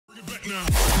So,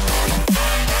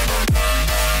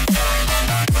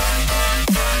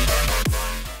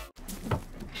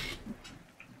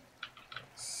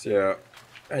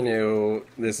 I know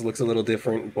this looks a little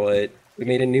different, but we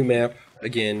made a new map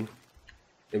again.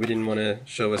 And we didn't want to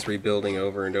show us rebuilding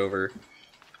over and over.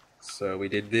 So we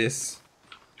did this.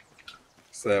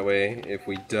 So that way, if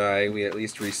we die, we at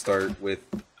least restart with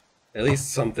at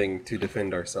least something to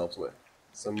defend ourselves with.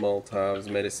 Some Molotovs,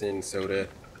 medicine, soda.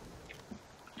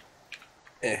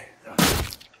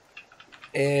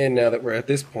 And now that we're at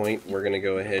this point, we're going to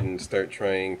go ahead and start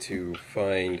trying to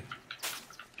find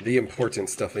the important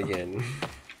stuff again.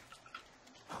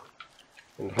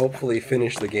 And hopefully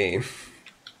finish the game.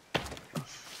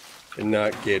 And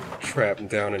not get trapped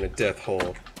down in a death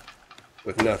hole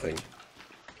with nothing.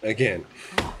 Again.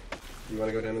 You want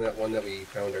to go down to that one that we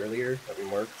found earlier, that we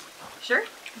marked? Sure.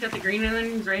 We got the green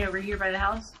ones right over here by the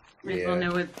house. Might as well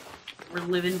know what we're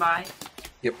living by.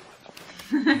 Yep.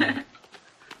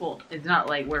 Well, it's not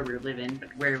like where we're living, but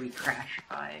where we crash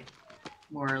by,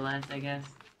 more or less, I guess.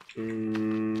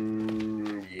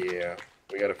 Yeah.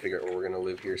 We gotta figure out where we're gonna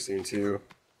live here soon, too.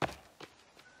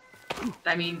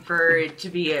 I mean, for it to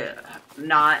be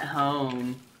not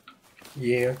home.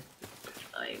 Yeah.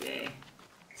 Like,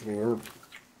 I mean, we're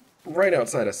right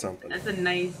outside of something. That's a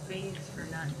nice base for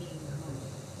not being home.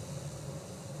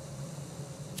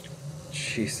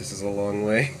 Jeez, this is a long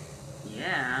way.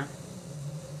 Yeah.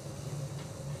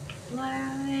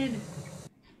 Blood.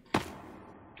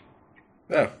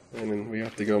 Oh, and then we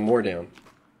have to go more down.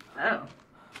 Oh.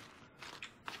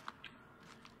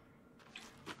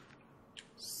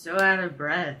 So out of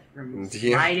breath from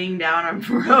sliding down a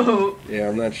rope. Yeah,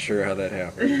 I'm not sure how that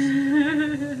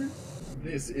happens.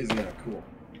 This is not cool.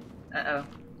 Uh-oh.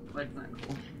 What's not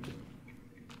cool?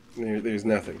 There's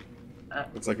nothing.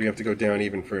 It's like we have to go down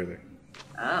even further.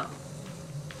 Oh.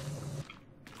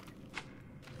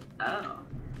 Oh.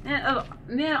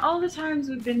 Man, all the times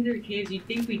we've been through caves, you'd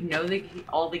think we'd know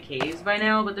all the caves by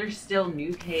now, but there's still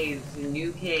new caves and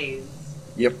new caves.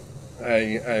 Yep.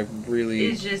 I really...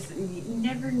 It's just, you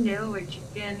never know what you're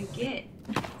gonna get.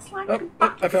 It's like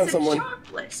I found someone.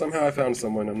 Chocolate. Somehow I found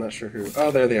someone. I'm not sure who.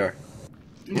 Oh, there they are.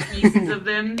 Pieces of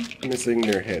them? Missing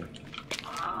their head.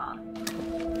 Found the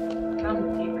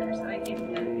paper, so I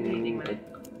can't do anything with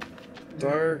it.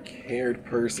 Dark-haired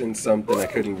person something. I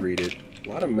couldn't read it. A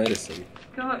lot of medicine.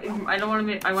 I don't want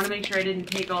to. I want to make sure I didn't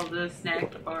take all the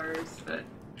snack bars, but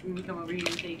can we come over here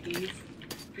and take these?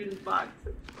 Through this box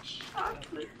of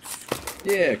chocolates.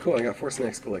 Yeah, cool. I got 4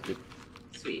 snacks collected.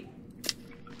 Sweet.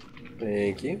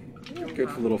 Thank you. Good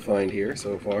for a little find here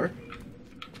so far.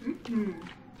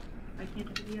 I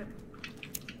can't do the other.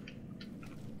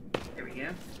 There we go.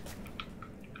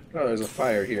 Oh, there's a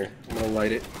fire here. I'm gonna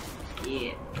light it.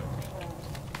 Yeah.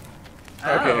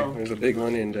 Okay, Oh. there's a big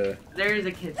one and There's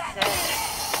a cassette.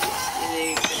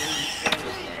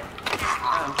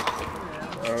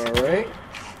 Alright.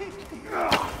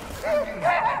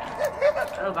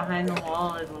 Oh, behind the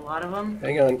wall is a lot of them.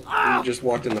 Hang on, you just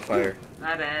walked in the fire.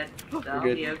 My bad. I'll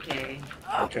be okay.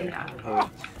 Okay. Yeah.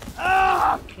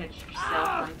 Catch yourself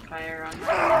on fire on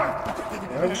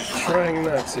fire. I'm trying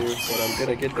not to, but I'm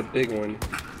gonna get the big one.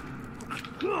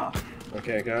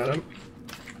 Okay, I got him.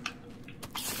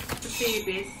 The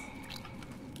babies.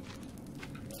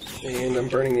 And I'm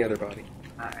burning the other body.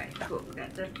 Alright, cool. We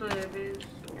got the babies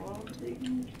all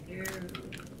taken care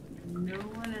of. No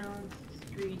one else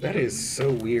is reaching. That is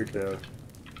so weird, though.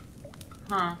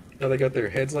 Huh. How they got their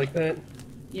heads like that?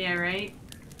 Yeah, right?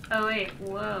 Oh, wait.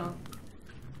 Whoa.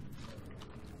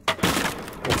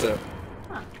 What's up?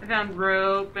 Huh. I found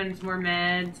rope and some more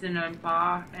meds and a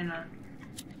box and a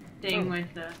thing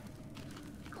with the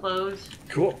clothes.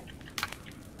 Cool.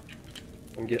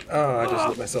 I just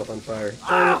lit myself on fire.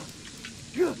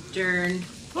 Dern.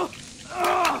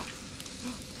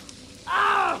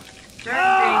 Dark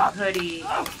gray hoodie.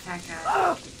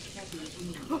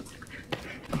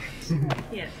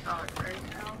 Yes, right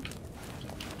now.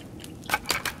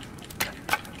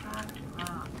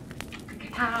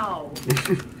 Cow.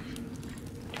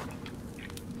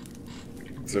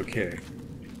 It's okay.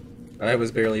 I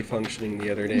was barely functioning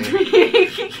the other day.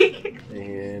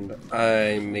 And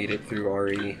I made it through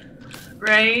RE.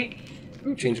 Right?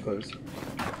 Ooh, change clothes.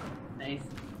 Nice.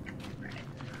 Right.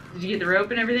 Did you get the rope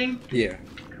and everything? Yeah.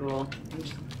 Cool. I'm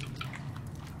just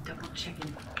double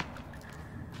checking.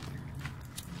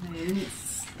 I didn't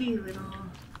steal it all.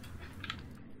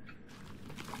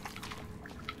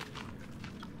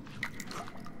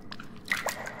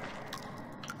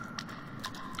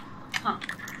 Huh.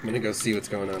 I'm gonna go see what's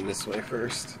going on this way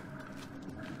first.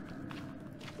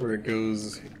 Where it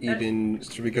goes even...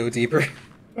 Should we go deeper?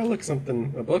 Oh, look,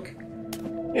 something. A book?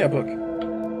 Yeah, book.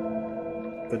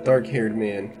 The dark-haired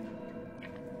man.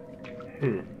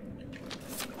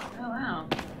 Oh wow.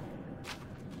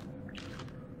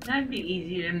 That'd be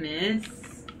easy to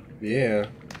miss. Yeah.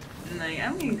 I'm like,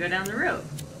 I'm gonna go down the road.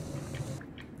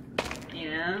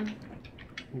 You know?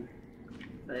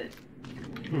 But...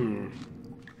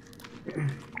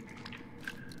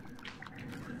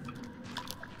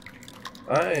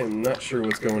 I am not sure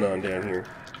what's going on down here.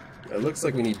 It looks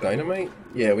like we need dynamite?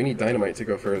 Yeah, we need dynamite to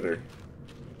go further.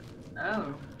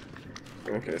 Oh.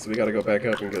 Okay, so we gotta go back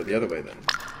up and go the other way then.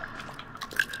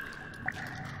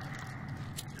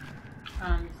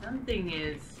 Something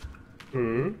is...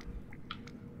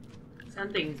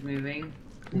 Something's moving.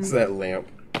 It's that lamp.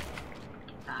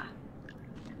 Ah.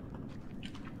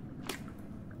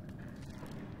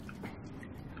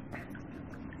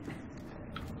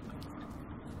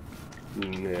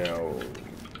 Now,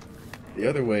 the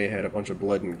other way had a bunch of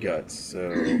blood and guts,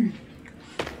 so I'm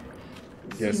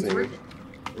guessing there's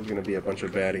gonna be a bunch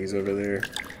of baddies over there.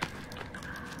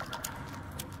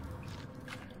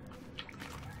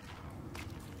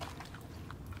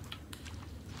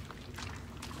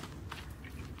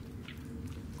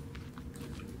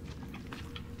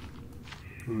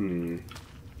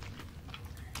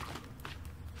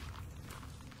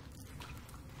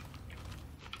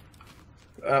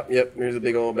 Oh, yep, there's a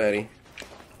big old baddie.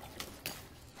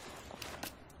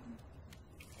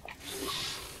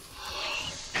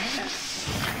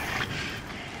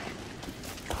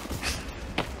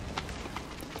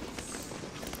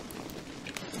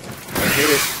 I hit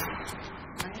it.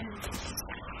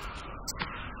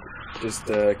 Just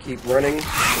keep running in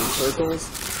circles,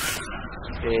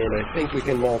 and I think we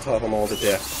can Molotov them all to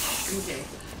death. Okay.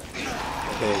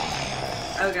 Okay.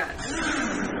 Oh god.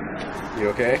 You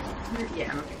okay?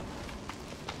 Yeah, I'm okay.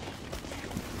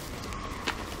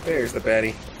 There's the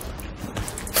baddie.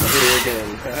 I'll hit her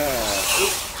again. Haha.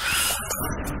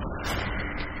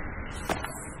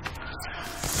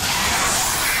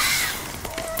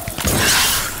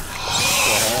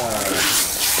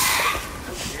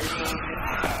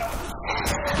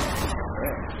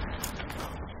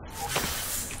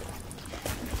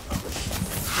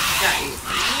 Got you.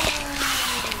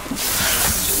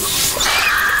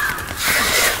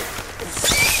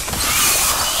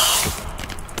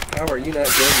 How are you not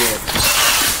dead yet?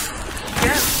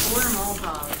 Got 4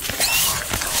 Molotovs.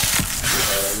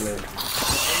 Alright,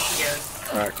 There she goes.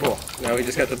 Alright, cool. Now we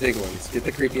just got the big ones. Get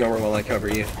the creepy armor while I cover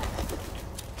you.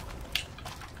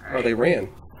 All Oh, they ran.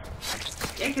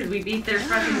 Yeah, because we beat their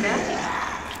fucking baddies.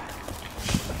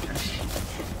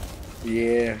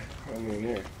 Yeah. I mean,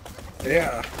 yeah.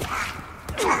 Yeah.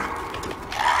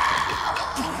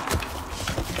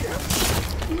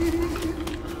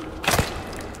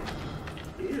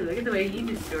 Ooh, look at the way he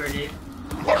distorted.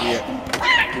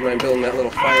 Yeah. You mind building that little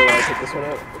fire while I put this one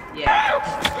out? Yeah.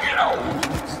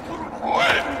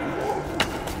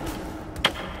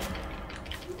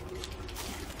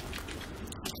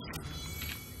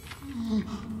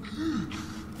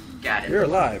 Got it. You're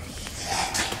alive.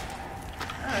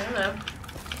 Oh, hello.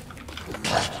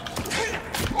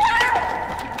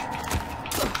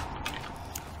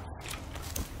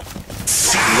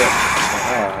 Yeah.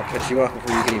 I'll cut you off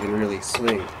before you can even really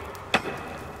swing.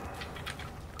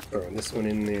 Throwing this one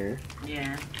in there.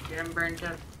 Yeah, get them burnt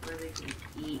up where they can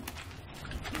eat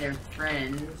their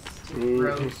friends to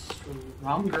grow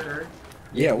stronger.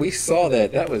 Yeah, we saw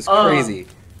that. That was Oh. crazy.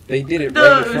 They did it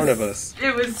right in front of us.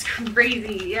 It was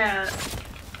crazy, yeah.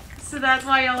 So that's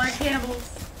why y'all are cannibals.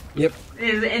 Yep.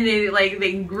 And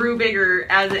they grew bigger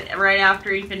right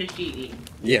after he finished eating.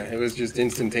 Yeah, it was just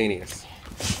instantaneous.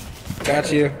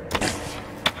 Got you.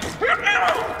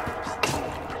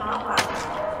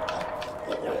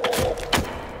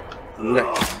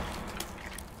 Nice.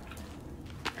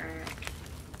 Alright.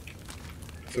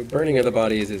 So burning of the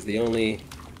bodies is the only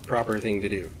proper thing to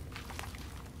do.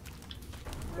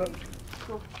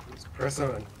 Cool. Let's press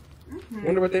on.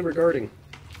 Wonder what they were guarding.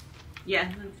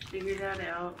 Yeah, let's figure that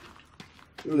out.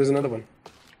 Ooh, there's another one.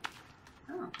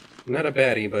 Oh. Not a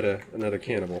baddie, but another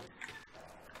cannibal.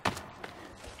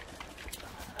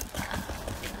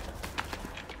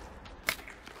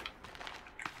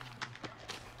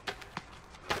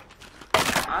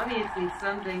 Obviously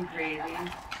something crazy.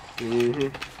 Mm-hmm.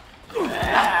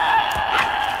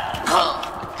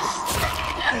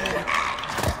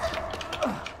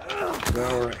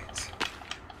 All right.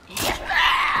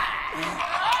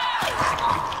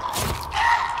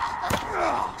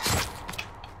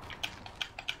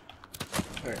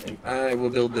 All right, and I will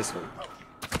build this one.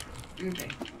 Okay.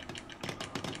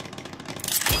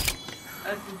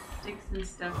 Oh, some sticks and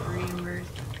stuff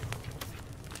reimbursed.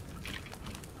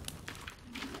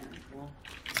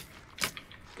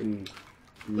 In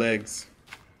legs.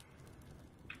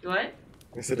 What?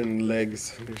 I said in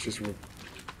legs. There's just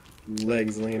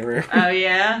legs laying around. Oh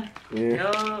yeah? Yeah.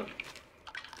 No.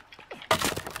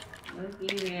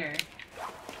 Looky there.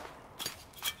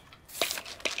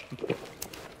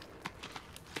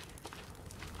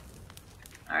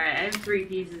 Alright, I have 3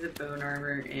 pieces of bone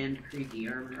armor and creepy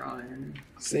armor on.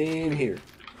 Same here.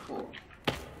 Cool.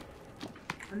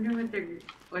 Wonder what they're...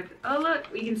 What? Oh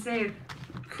look, we can save.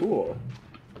 Cool.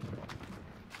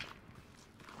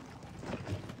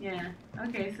 Yeah.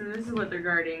 Okay, so this is what they're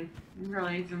guarding. There's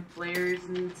probably some flares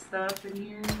and stuff in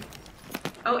here.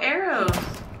 Oh, arrows!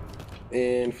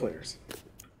 And flares.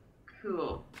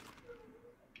 Cool.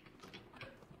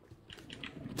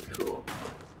 Cool.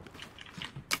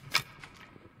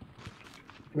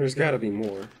 There's gotta be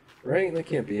more, right? That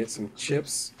can't be it. Some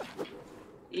chips.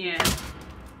 Yeah.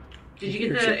 Did you get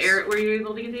Computer the chips. arrow? Were you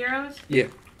able to get the arrows? Yeah.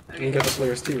 Okay. And you got the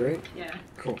flares too, right? Yeah.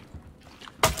 Cool.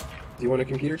 Do you want a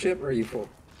computer chip or are you full?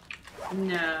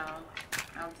 No.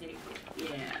 I'll take it.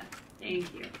 Yeah.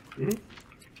 Thank you. Mm-hmm.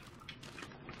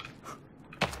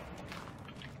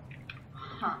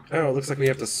 Huh. Oh, it looks like we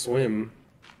have to swim.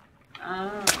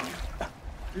 Oh.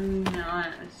 Not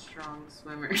a strong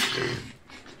swimmer.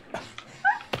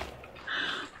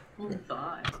 Hold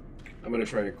thought. I'm gonna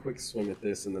try a quick swim at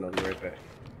this and then I'll be right back.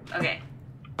 Okay.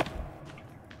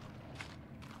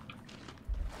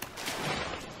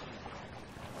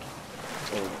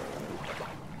 Oh.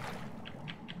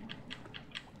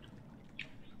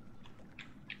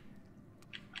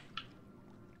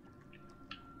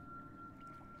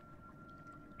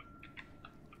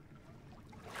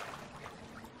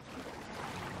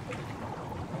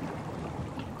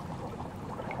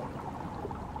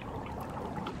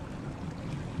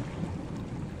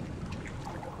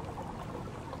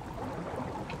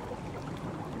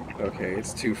 Okay,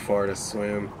 it's too far to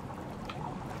swim.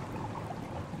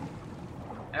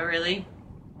 Oh, really?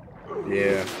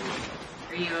 Yeah,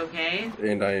 Are you okay?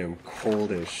 and I am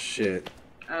cold as shit.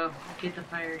 Oh, get the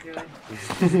fire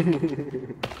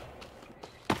going.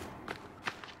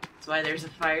 That's why there's a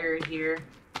fire here.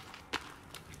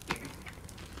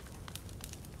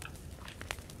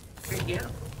 Where'd you go?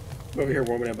 Over here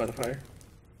warming up by the fire.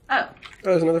 Oh. Oh,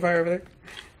 there's another fire over there?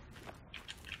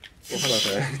 Well, how about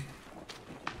that?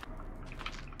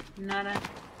 Nada.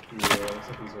 Yeah, looks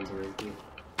like these ones are empty.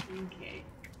 Okay.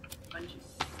 Bunch of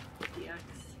yucks.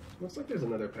 Looks like there's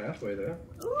another pathway though.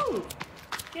 Ooh!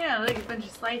 Yeah, look, a bunch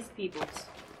of sliced peoples.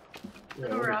 Yeah, I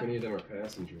Go wonder if rock. any of them are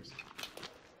passengers.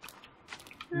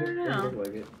 I don't Doesn't know. look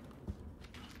like it.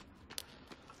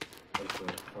 Bunch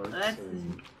of hearts That's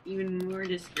and- even more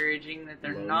discouraging that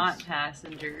they're lungs. not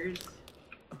passengers.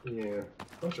 Yeah,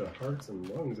 bunch of hearts and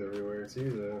lungs everywhere too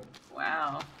though.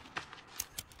 Wow.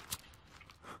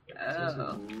 This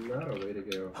Oh. is not a way to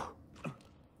go.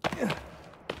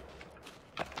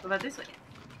 What about this way?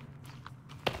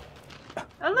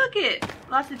 Oh, look it!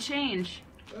 Lots of change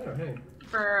Oh, hey.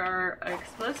 for our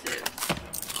explosives.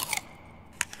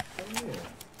 Oh, yeah.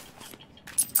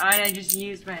 I just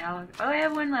used my alloc. Oh, I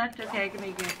have one left. Okay, I can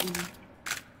make it.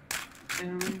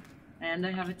 Boom. And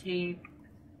I have a tape.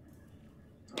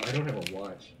 Oh, I don't have a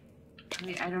watch.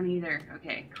 Wait, I don't either.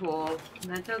 Okay, cool.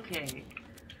 That's okay.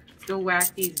 Let's go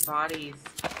whack these bodies.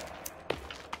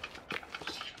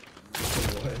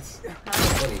 What?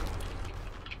 Funny.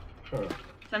 Huh.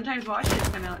 Sometimes watches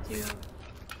come out too.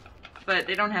 But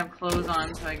they don't have clothes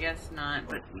on, so I guess not.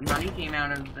 But money came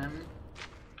out of them.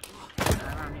 I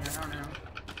don't know.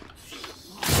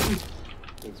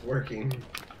 It's working.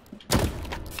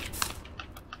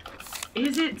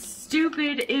 Is it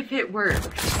stupid if it works?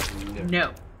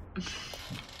 No.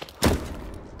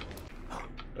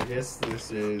 I guess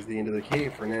this is the end of the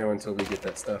cave for now until we get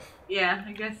that stuff. Yeah,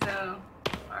 I guess so.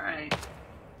 Alright.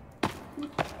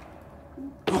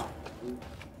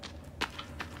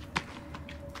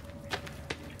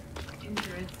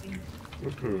 Interesting.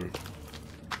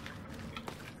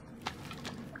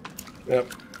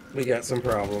 Yep, we got some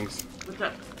problems. What's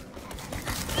up?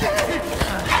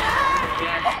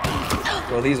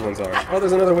 Yeah. Well, these ones are. Oh,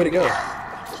 there's another way to go.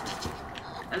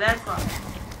 Oh, that's fine.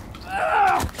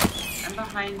 I'm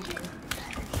behind you.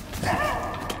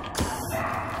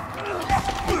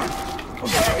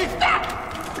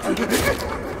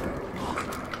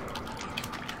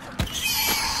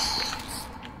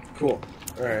 Cool.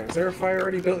 Alright, is there a fire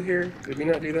already built here? Did we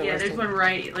not do that Yeah, last there's time? one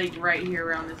right here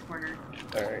around this corner.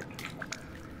 Alright.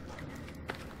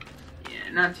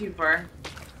 Yeah, not too far.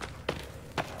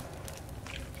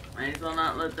 Might as well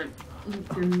not let them eat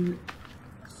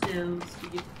themselves to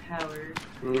get the power.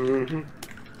 Mm-hmm.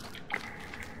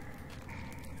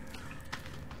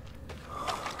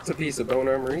 It's a piece of bone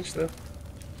armor each, though.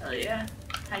 Oh yeah.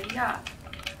 Hiya.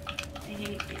 I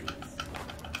hate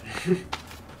these.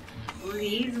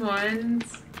 These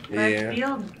ones. Yeah. I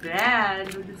feel bad,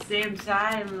 but at the same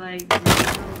time, like,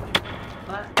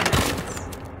 buttons.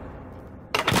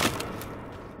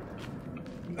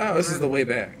 Oh, this is the way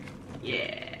back.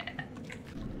 Yeah.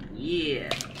 Yeah.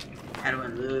 How do I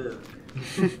look?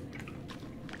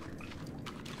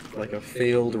 Like a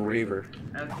failed raver.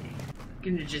 Okay.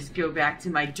 Gonna just go back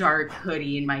to my dark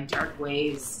hoodie and my dark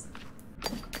ways.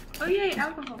 Oh yay,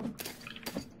 alcohol.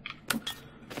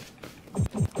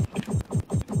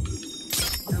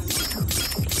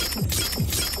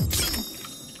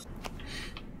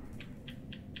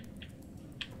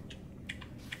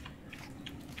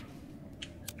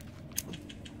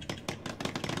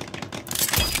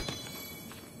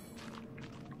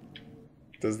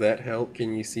 Does that help?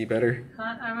 Can you see better?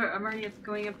 Huh? I'm already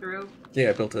going up the rope.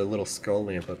 Yeah, I built a little skull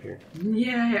lamp up here.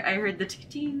 Yeah, I heard the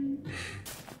ting.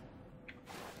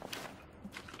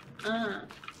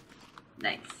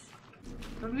 Nice.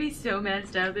 It would be so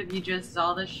messed up if you just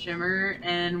saw the shimmer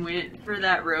and went for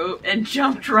that rope and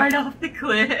jumped right off the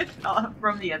cliff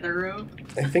from the other rope.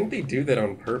 I think they do that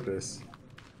on purpose.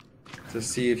 To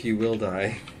see if you will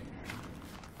die.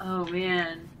 Oh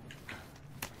man.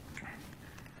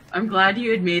 I'm glad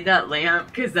you had made that lamp,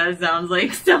 because that sounds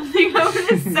like something I would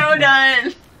have so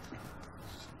done.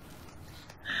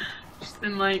 Just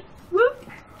been like, whoop!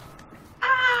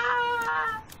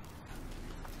 Ah!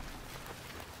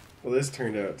 Well, this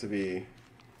turned out to be...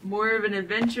 more of an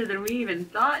adventure than we even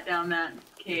thought down that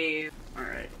cave.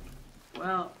 Alright.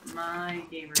 Well, my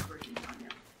game recording's on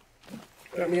now.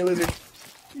 Got me a lizard.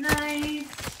 Nice!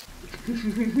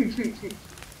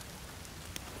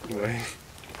 Anyway.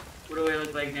 What do I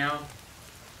look like now?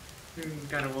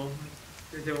 Got a wolf.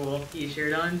 There's a wolf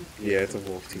t-shirt on. Yeah, it's a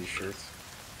wolf t-shirt.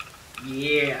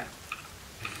 Yeah.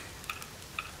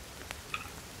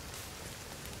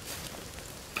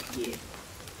 Yeah.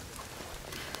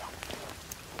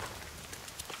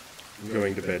 I'm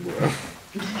going to bed now.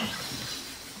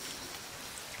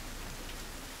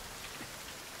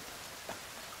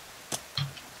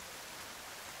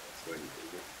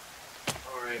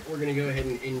 Alright, we're gonna go ahead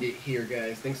and end it here,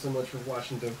 guys. Thanks so much for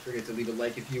watching. Don't forget to leave a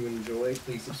like if you enjoyed.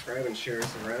 Please subscribe and share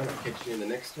us around. I'll catch you in the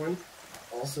next one.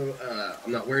 Also,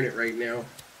 I'm not wearing it right now,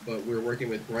 but we're working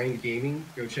with Grind Gaming.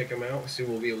 Go check them out. Soon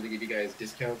we'll be able to give you guys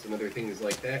discounts and other things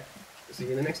like that. We'll see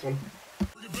you in the next one.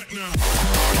 Bring it back now.